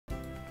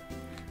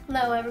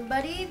Hello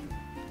everybody,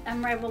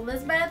 I'm Rival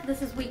Lizbeth.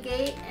 This is week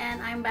 8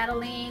 and I'm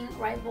battling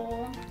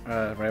Rival...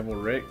 Rival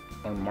Rick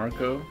or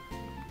Marco.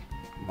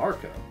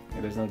 Marco?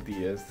 Yeah, there's no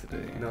Diaz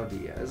today. No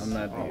Diaz. I'm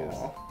not Diaz.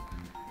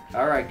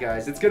 Alright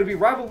guys, it's going to be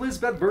Rival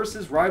Lizbeth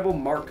versus Rival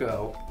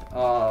Marco.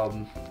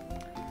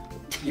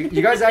 You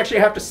guys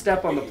actually have to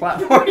step on the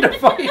platform to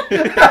fight.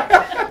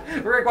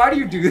 Rick, why do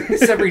you do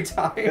this every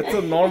time? It's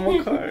a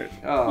normal card.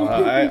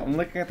 I'm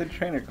looking at the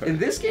trainer card. In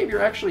this game,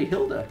 you're actually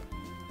Hilda.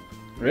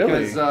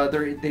 Really? Because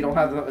they don't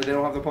have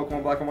the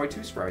Pokemon Black and White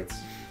 2 sprites.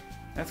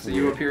 That's so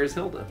weird. You appear as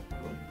Hilda.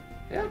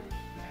 Yeah.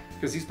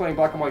 Because he's playing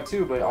Black and White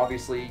 2, but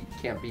obviously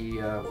can't be.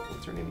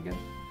 What's her name again?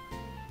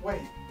 Wait,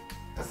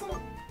 that's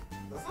not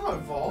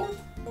evolved.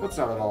 What's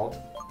not evolved?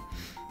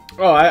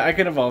 Oh, I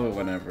can evolve it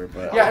whenever,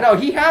 but yeah, no,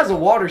 he has a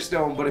Water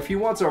Stone, but if he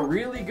wants a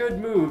really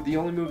good move, the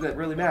only move that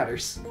really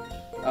matters.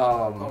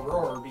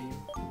 Aurora Beam.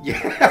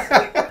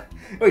 Yeah.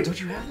 Wait, don't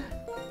you have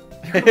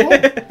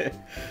that?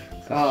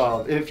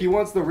 If he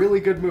wants the really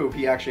good move,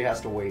 he actually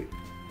has to wait.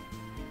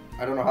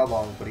 I don't know how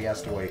long, but he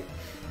has to wait.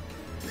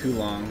 Too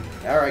long.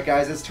 Alright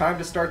guys, it's time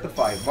to start the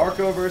fight.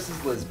 Marco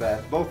versus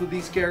Lizbeth. Both of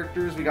these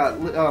characters, we got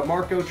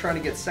Marco trying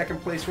to get second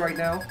place right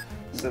now,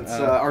 since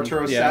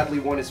Arturo sadly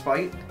won his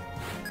fight.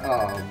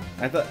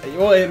 I thought,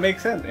 well, it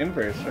makes sense,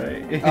 inverse,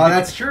 right?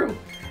 That's true.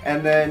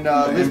 And then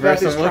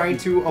Lizbeth is trying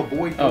to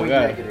avoid going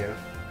negative.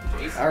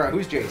 Alright,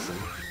 who's Jason?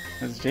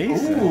 It's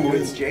Jason. Ooh,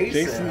 it's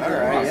Jason.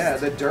 Alright, yeah,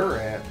 the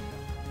Durant.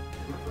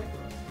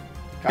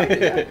 Kinda,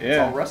 yeah. It's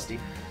all rusty.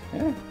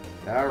 Yeah.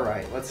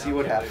 Alright, let's see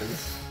what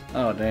happens.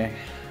 Oh, dang.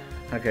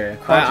 Okay.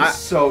 Crunch is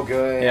so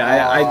good.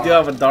 Yeah, I do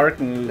have a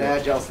dark move. Nah,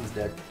 Jelson's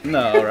dead.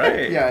 No,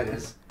 right? Yeah, it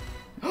is.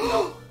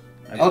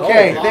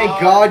 Okay, thank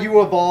God you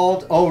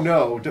evolved. Oh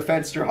no,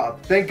 defense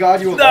drop. Thank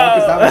God you evolved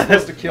because that was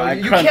supposed to kill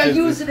you. You can't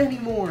use it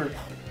anymore.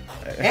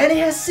 And it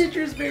has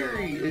citrus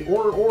berry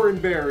or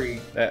orange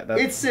berry.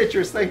 It's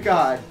citrus, thank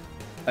God.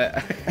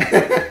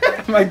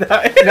 Am I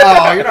dying?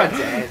 No, you're not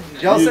dead.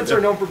 Jelsons are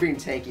known for being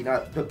tanky,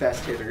 not the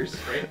best hitters.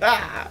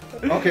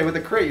 Okay, with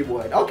the crit you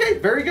would. Okay,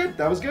 very good.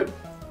 That was good.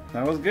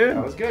 That was good.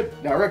 That was good.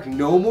 Now, Rick,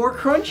 no more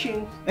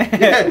crunching.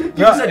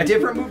 Use a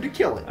different move to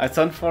kill it. That's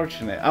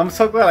unfortunate. I'm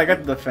so glad I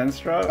got the defense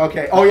drop.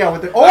 Okay. Oh yeah,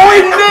 with the he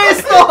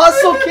missed. The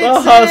hustle kicks in.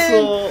 The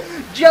hustle.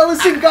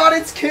 Jellison got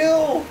its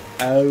kill.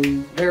 Oh.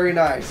 Very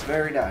nice.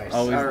 Very nice.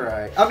 Always. All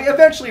right. I mean,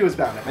 eventually it was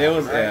bound to happen. It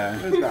was. Right? Yeah.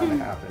 It was bound to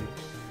happen.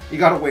 You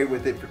got away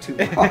with it for too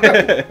long.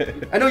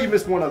 I know you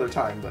missed one other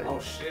time, but. Oh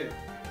shit.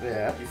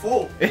 Yeah. You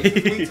fool.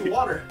 Lead to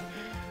water.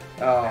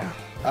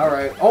 All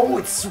right. Oh,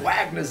 it's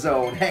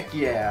Swagnazone. Heck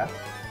yeah.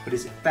 But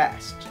is it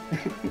fast?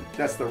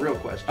 That's the real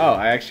question. Oh,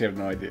 I actually have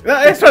no idea.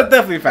 It's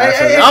definitely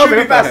faster. It should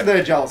be faster than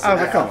a Jellison. I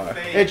was like, come on.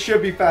 It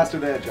should be faster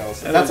than a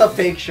Jellison. That's a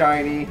fake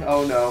shiny.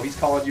 Oh no, he's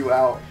calling you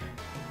out.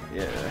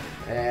 Yeah.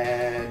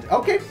 And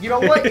okay, you know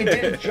what? It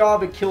did a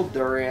job. It killed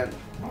Durant.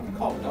 I'm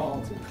calling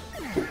all too.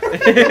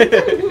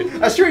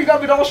 That's true. You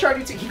got Vidal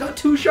shiny too. He got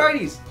 2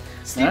 shinies.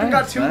 Steven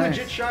got 2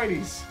 legit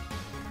shinies.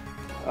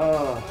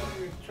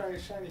 Try to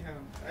shiny him.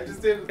 I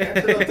just did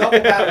after the double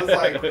battle. Was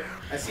like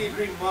I see a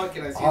green monk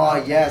and I see.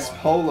 Oh yes,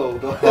 Polo,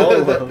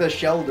 the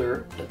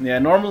Shelder. Yeah,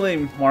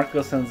 normally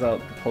Marco sends out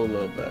the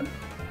Polo, but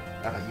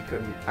you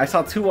couldn't. I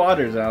saw 2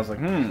 waters and I was like,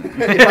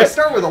 If I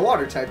start with a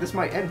water type, this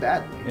might end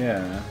badly.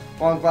 Yeah.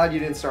 Well, I'm glad you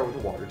didn't start with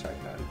a water type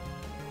then.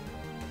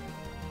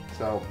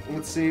 So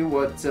let's see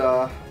what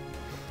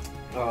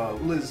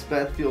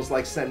Lizbeth feels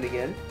like sending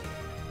in.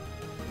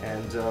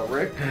 And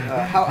Rick,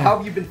 how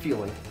have you been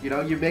feeling? You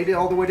know, you made it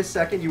all the way to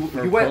second. You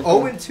went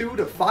 0-2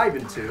 to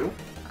 5-2.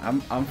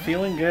 I'm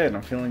feeling good.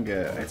 I'm feeling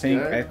good. That's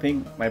I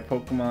think my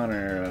Pokemon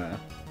are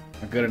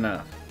good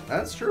enough.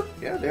 That's true.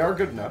 Yeah, they are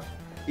good enough.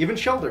 Even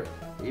Shelder.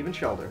 Even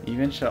Shelder.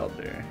 Even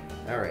Shelder.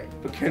 Alright,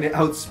 but can it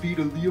outspeed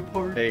a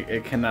Leopard?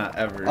 It cannot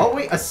ever. Oh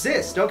wait,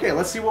 assist. Okay,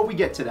 let's see what we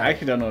get today. I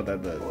actually don't know what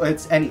that does.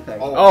 It's anything.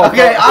 Oh,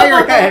 okay,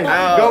 Iron Head.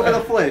 Go for the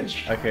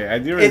flinch. Okay, I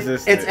do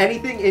resist It's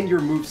anything in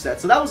your moveset.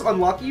 So that was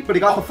unlucky, but he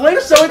got the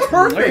flinch, so it's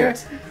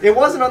perfect. Okay. It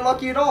wasn't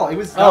unlucky at all. It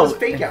was that was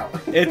fake out.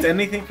 It's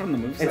anything from the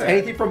moveset. It's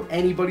anything from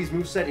anybody's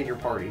moveset in your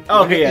party.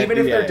 Oh, okay, yeah, even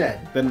if they're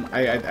dead. Then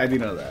I do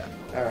know that.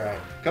 Alright.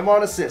 Come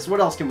on, assist. What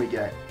else can we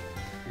get?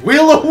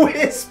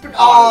 Will-O-Wisp!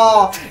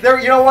 Oh, there.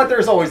 You know what?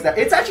 There's always that.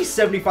 It's actually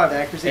 75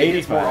 accuracy. 85, it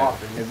hits more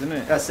often, isn't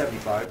it? That's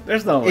 75.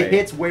 There's no way. It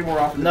hits way more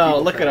often. No,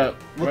 look it up.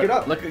 Look it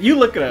up. You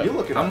look it up. You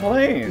look it up. I'm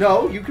playing.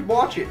 No, you could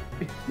watch it.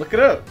 Look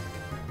it up.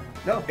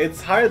 No,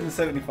 it's higher than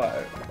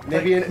 75.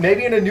 Maybe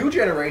in a new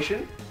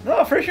generation. No,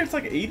 I'm pretty sure it's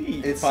like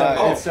 80. It's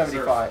 75.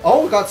 Surf.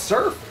 Oh, we got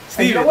Surf.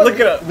 Steve, you know what? look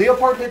it up.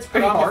 Leopard hits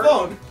pretty hard.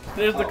 Phone.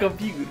 There's the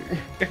computer.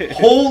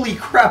 Holy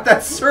crap,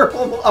 that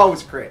circle. Oh,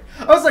 it's crit.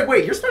 I was like,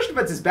 wait, your special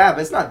defense is bad,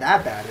 but it's not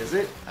that bad, is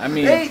it? I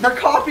mean... Hey, they're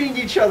copying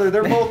each other.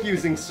 They're both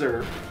using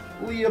Surf.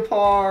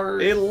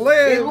 Leopard. It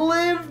lived. It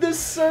lived the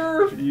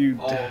Surf.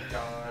 Oh,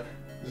 God.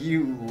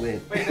 You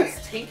lived. Wait,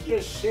 that's tanky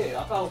as shit.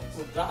 I thought I was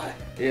supposed to die.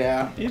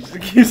 Yeah. You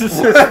just use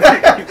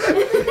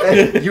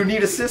assistance. You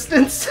need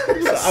assistance?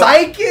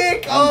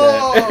 Psychic?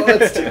 Oh,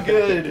 that's too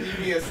good.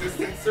 You need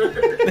assistance, sir?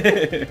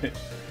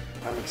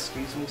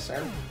 Excuse me,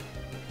 sir.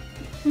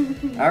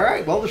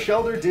 Alright, well, the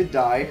Shelter did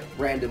die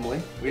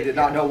randomly. We did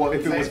not know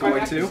if it was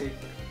going to.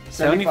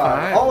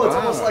 75. Oh, it's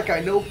almost like I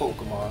know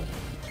Pokemon.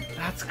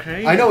 That's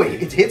crazy. I know,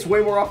 it hits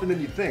way more often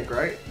than you think,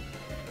 right?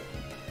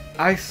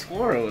 I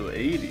swore it was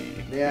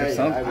 80. Yeah,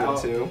 I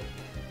would too.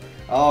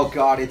 Oh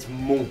god, it's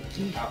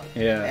Monkey.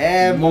 Yeah.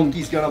 And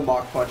Monkey's gonna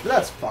Mach Punch, but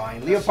that's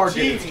fine. Leopard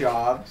did its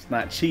job. It's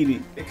not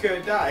cheating. It could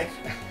have died.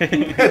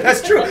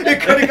 That's true. It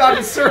could have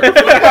gotten served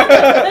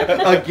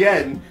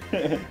again.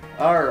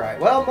 Alright,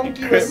 well,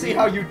 Monkey, let's see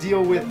how you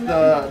deal with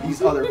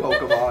these other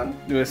Pokemon.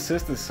 The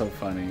assist is so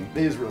funny.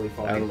 It is really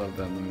funny. I love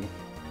that move.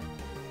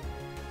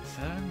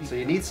 So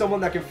you need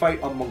someone that can fight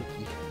a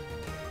monkey.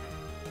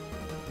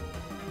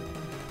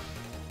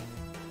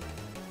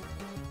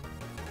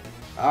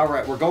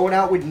 Alright, we're going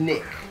out with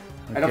Nick.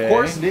 Okay. And of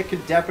course, Nick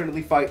can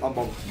definitely fight a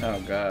monkey.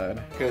 Oh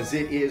god. Because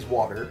it is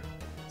water.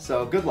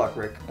 So good luck,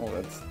 Rick. Oh,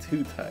 that's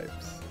 2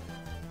 types.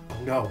 Oh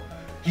no.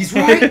 He's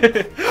right!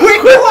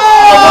 Quick Claw!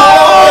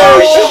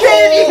 Oh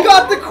shit! He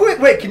got the quick.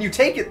 Wait, can you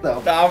take it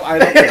though? I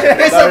don't think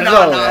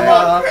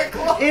no.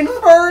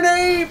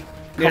 Infernape!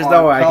 There's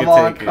no way I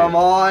can take it. Come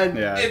on.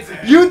 Yeah.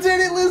 You did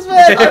it,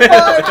 Lizbeth! High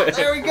five!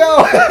 There we go!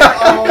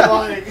 Oh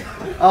my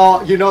god.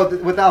 Oh, you know,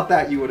 without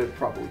that, you would have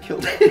probably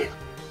killed it.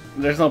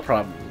 There's no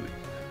problem.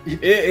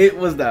 It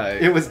was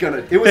dying. It was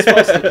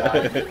supposed to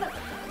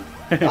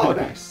die. Oh,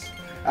 nice.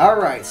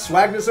 Alright,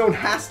 Swagnazone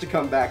has to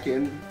come back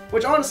in.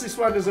 Which, honestly,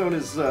 Swagnazone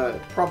is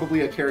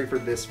probably a carry for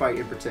this fight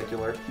in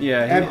particular.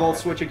 Yeah. And Volt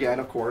Switch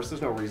again, of course.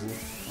 There's no reason.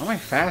 Why am I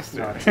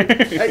faster?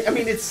 I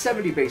mean, it's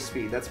 70 base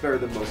speed. That's better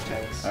than most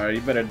tanks. Alright,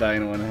 you better die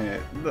in 1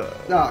 hit.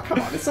 No, come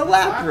on. It's a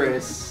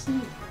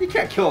Lapras. You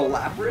can't kill a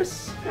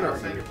Lapras.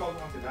 Send your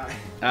Pokemon to die.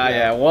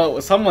 Yeah.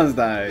 Well, someone's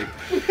died.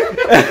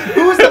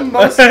 Who was the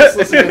most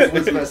useless against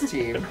Lizbeth's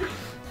team?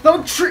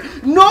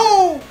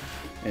 No!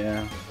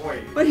 Yeah.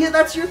 Wait. But yeah,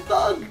 that's your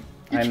thug.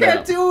 You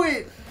can't do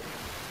it.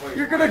 Wait,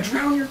 You're gonna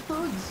drown your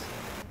thugs.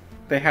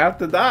 They have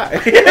to die.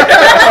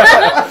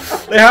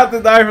 They have to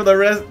die for the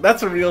rest.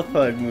 That's a real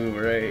thug move,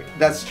 right?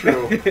 That's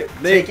true.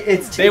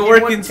 They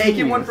work in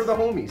taking one teams. for the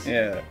homies.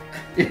 Yeah.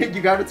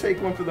 You gotta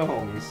take one for the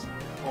homies.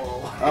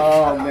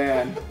 Oh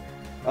man.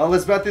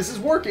 Lizbeth, this is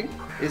working.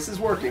 This is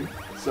working.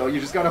 So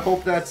you just gotta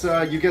hope that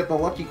you get the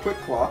lucky Quick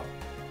Claw,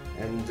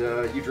 and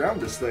you drown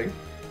this thing.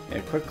 Yeah,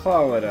 Quick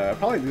Claw would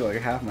probably do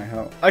like half my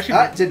health.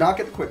 Actually, did not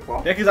get the Quick Claw.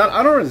 Yeah, because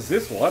I don't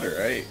resist water,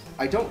 right?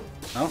 I don't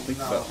think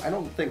so. I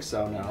don't think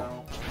so.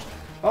 No.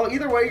 Well,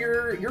 either way,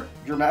 your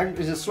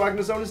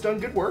Swagnazone has done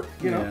good work.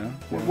 You know.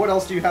 Yeah. What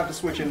else do you have to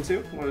switch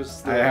into? What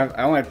is the...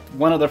 I only have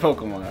 1 other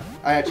Pokemon.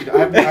 I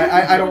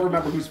don't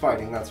remember who's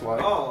fighting. That's why.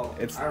 Oh,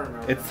 I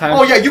remember. It's time.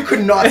 Oh yeah, you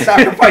could not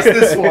sacrifice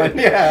this one.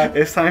 Yeah.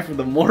 It's time for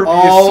the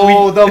Morbius sweep.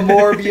 Oh, the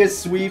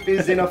Morbius sweep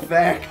is in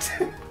effect.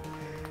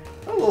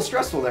 A little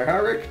stressful there,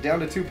 huh, Rick? Down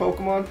to 2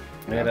 Pokemon.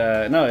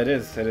 Yeah. No, it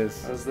is. It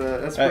is.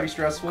 That's pretty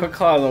stressful. Quick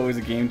Claw is always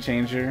a game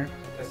changer.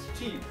 That's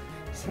cheap.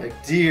 It's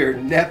like, dear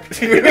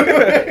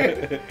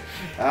Neptune.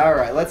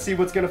 Alright, let's see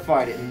what's gonna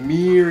fight it.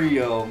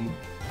 Miriam.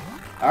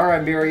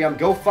 Alright, Miriam,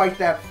 go fight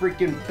that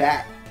freaking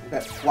bat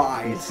that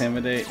flies.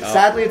 Intimidate.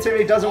 Sadly,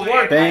 Intimidate doesn't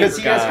work because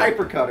he has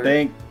Hyper Cutter.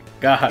 Thank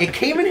God. It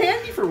came in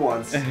handy for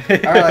once.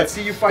 Alright, let's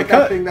see you fight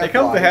that thing that It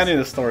comes flies. to handy in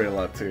the story a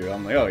lot, too.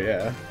 I'm like, oh,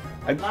 yeah.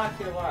 I'm not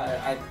gonna lie,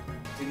 I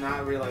did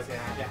not realize it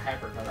had a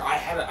Hyper Cutter.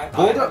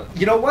 Hold up.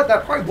 You know what?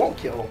 That probably won't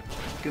kill.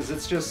 Because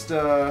it's just,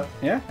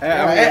 Yeah?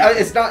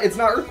 it's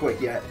not Earthquake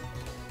yet.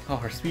 Oh,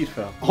 her speed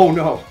fell. Oh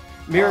no.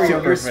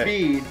 Miriam, your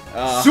speed.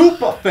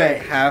 Super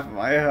fast. Half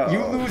my health.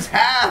 You lose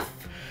half.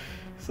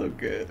 So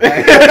good.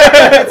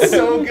 That's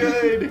so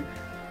good.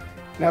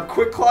 Now,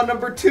 Quick Claw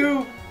number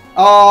 2.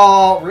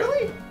 Oh,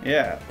 really?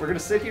 Yeah. We're going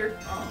to sit here?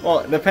 Well,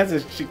 it depends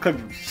if she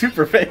clicked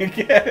Super Fake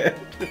yet.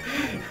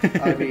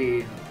 I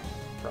mean,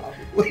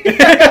 probably.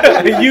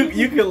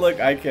 you can look,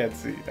 I can't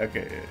see.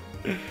 Okay.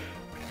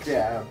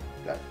 Yeah.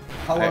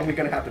 How long are we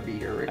going to have to be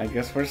here, Rick? I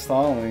guess we're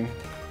stalling.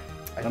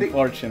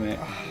 Unfortunate.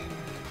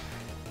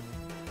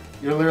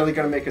 You're literally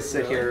going to make us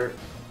sit here.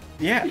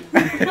 Yeah.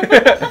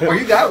 Are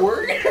you that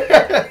worried?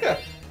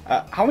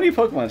 How many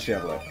Pokemon does she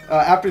have left?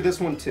 After this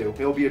one, 2.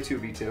 It'll be a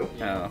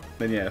 2v2. Oh,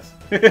 then yes.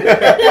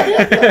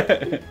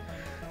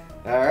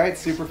 Alright,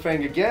 Super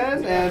Fang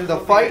again, and the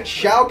fight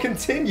shall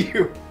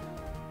continue.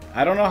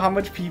 I don't know how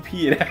much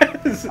PP it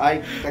has.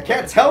 I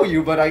can't tell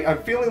you, but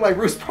I'm feeling like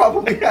Roos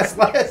probably has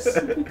less.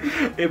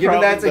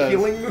 Given that's a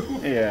healing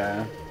move.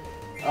 Yeah.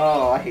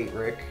 Oh, I hate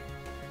Rick.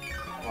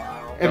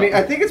 Wow. I mean,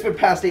 I think it's been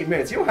past 8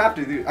 minutes. You don't have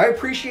to do. I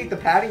appreciate the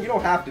padding. You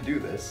don't have to do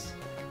this.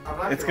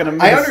 It's gonna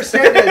miss. I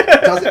understand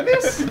that. Does it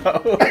miss? No.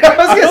 I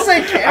was gonna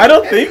say, can't I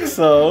don't think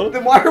so.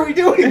 Then why are we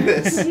doing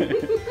this?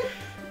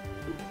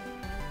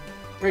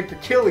 Rick, you're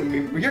killing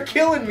me. You're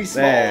killing me,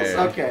 Smalls. There.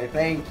 Okay,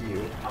 thank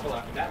you. I'm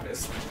laughing at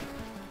this.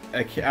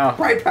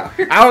 Bright power.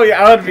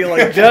 I would be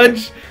like,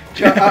 Judge.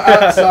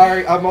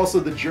 Sorry, I'm also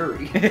the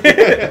jury.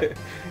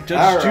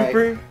 Judge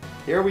Trooper.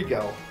 Here we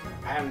go.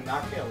 I am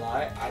not gonna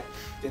lie, I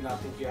did not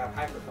think you had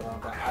Hyper Cutter,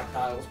 but I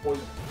thought it was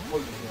poison.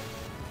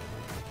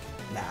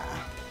 Nah.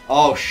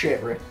 Oh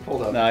shit, Rick.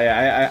 Hold up. No,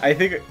 yeah, I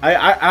think I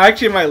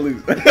actually might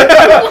lose. Yo,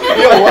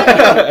 what?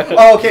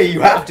 Oh, okay, you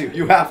have to.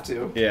 You have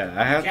to. Yeah,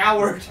 I have.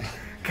 Coward.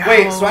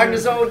 Wait,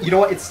 Swagnazone, you know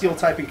what? It's steel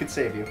typing could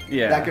save you.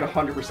 Yeah. That could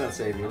 100%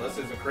 save you. Unless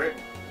it's a crit.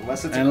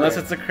 Unless it's a Unless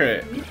crit. it's a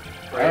crit.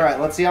 Alright,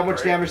 let's see how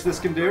much damage this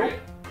can do.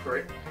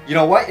 Crit. You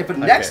know what? If the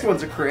next Okay.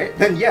 one's a crit,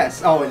 then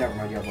yes. Oh, never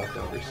mind. You have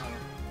leftovers.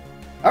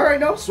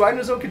 Alright, no.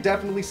 Swagnazone could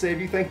definitely save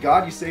you. Thank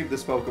God you saved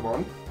this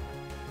Pokemon.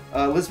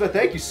 Lizbeth,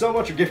 thank you so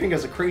much for giving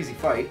us a crazy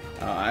fight.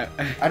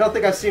 I don't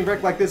think I've seen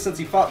Rick like this since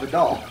he fought the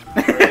doll.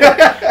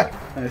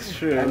 That's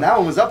true. And that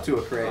one was up to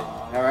a crit.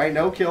 Alright,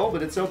 no kill,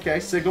 but it's okay.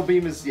 Signal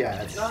Beam is,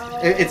 yeah,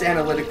 it's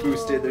analytic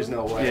boosted. There's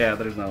no way. Yeah,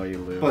 there's no way you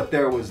lose. But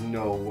there was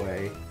no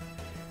way.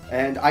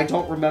 And I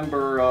don't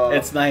remember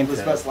it's 9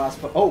 Lizbeth's last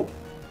Oh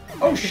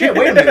shit,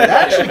 wait a minute.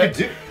 That actually could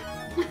do...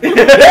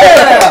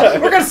 Yeah!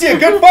 We're gonna see a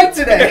good fight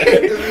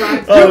today!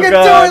 Oh, You can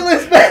God. do it,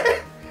 Lizbeth!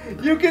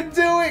 You can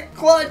do it,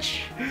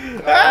 Clutch!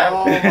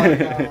 Oh my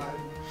god.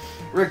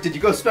 Rick, did you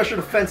go special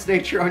defense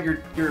nature on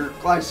your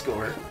Clive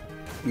score?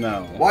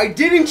 No. Why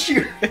didn't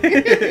you?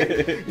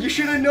 You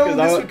should have known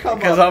this would come up.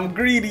 Because I'm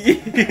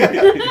greedy.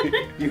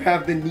 You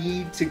have the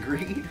need to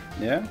greed.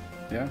 Yeah,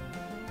 yeah.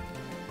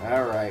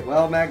 Alright,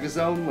 well,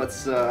 Magnezone,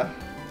 let's,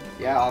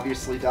 yeah,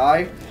 obviously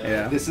die.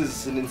 Yeah. This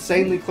is an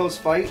insanely close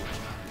fight.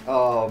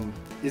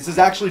 This is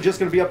actually just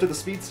going to be up to the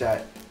speed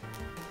stat.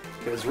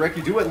 Because, Rick,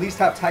 you do at least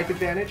have type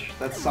advantage.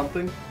 That's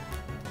something.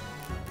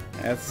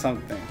 That's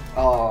something.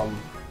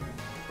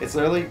 It's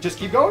literally, just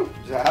keep going.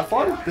 Just have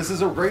fun. This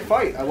is a great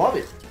fight. I love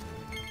it.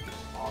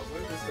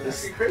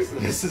 This is crazy.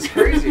 This is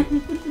crazy.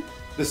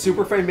 The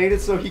Super Frame made it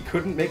so he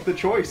couldn't make the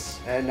choice.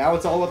 And now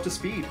it's all up to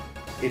speed.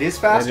 It is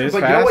faster,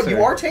 but you know what?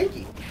 You are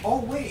tanky. Oh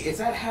wait, it's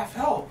at half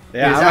health.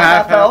 Yeah, Is I'm that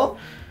half health?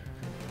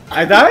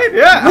 I died?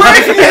 Yeah.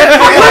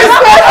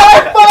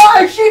 High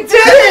five! She did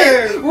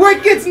it!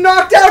 Rick gets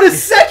knocked out of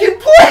second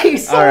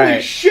place! All Holy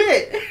right.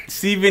 shit!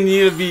 Steven,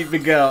 you beat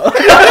Miguel.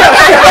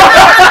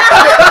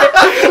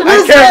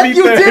 Lizbeth,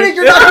 you did it!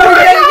 You're not going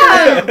to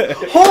get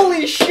him!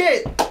 Holy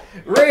shit!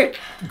 Rick,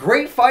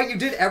 great fight. You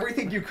did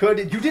everything you could.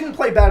 You didn't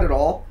play bad at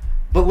all.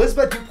 But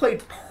Lizbeth, you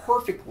played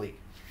perfectly.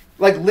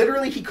 Like,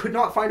 literally, he could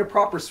not find a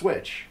proper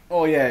switch.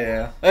 Oh,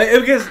 yeah, yeah.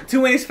 Because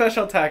too many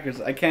special attackers.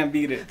 I can't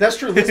beat it. That's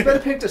true.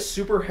 Lizbeth picked a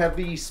super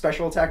heavy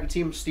special attacking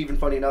team. Steven,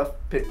 funny enough,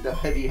 picked a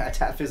heavy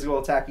physical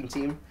attacking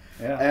team.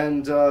 Yeah.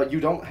 And you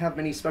don't have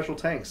any special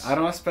tanks. I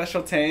don't have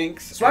special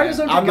tanks.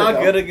 Swaggerzone's I'm good, not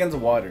though. good against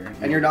water.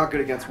 And you're not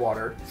good against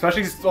water.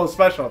 Especially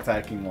special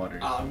attacking water.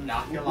 I'm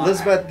not gonna lie.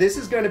 Elizabeth, this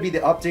is going to be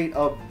the upset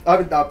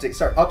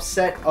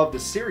of the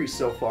series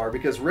so far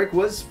because Rick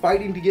was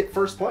fighting to get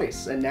first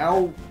place, and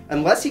now,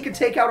 unless he could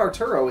take out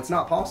Arturo, it's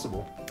not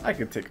possible. I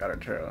could take out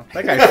Arturo.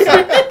 That guy's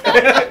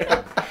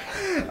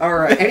sick. All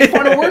right. Any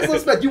final words,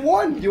 Elizabeth? You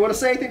won. You want to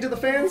say anything to the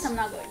fans? I'm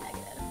not going negative.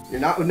 You're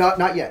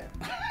not yet.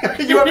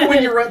 You have to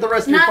win the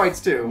rest of your Not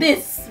fights too.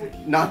 this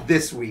week. Not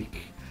this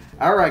week.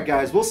 All right,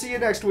 guys. We'll see you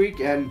next week,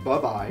 and bye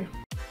bye.